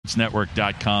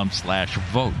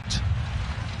sportsnetwork.com/vote.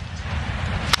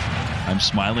 I'm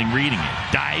smiling reading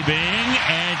it. Diving,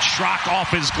 and Schrock off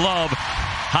his glove.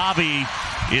 Javi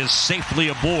is safely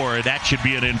aboard. That should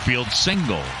be an infield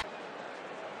single.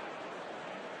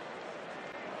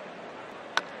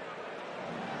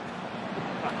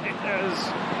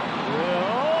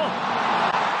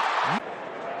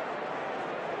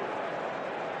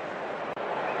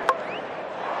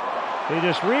 He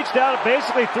just reached out,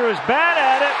 basically threw his bat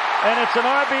at it, and it's an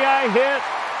RBI hit.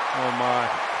 Oh my.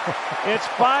 It's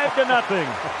 5-0.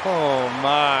 Oh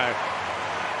my.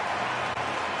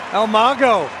 El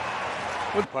Mago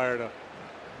would fire to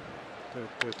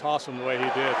toss him the way he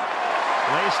did.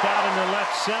 Laced out into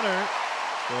left center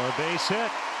for a base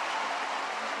hit.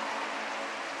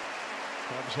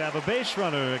 Cubs have a base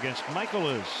runner against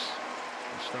Michaelis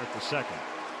to start the second.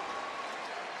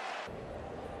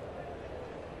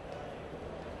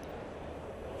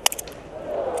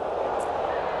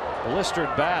 Blistered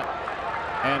bat,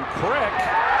 and Crick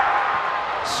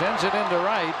sends it into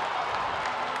right,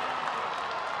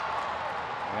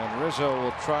 and Rizzo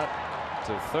will trot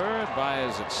to third.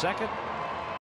 Baez at second.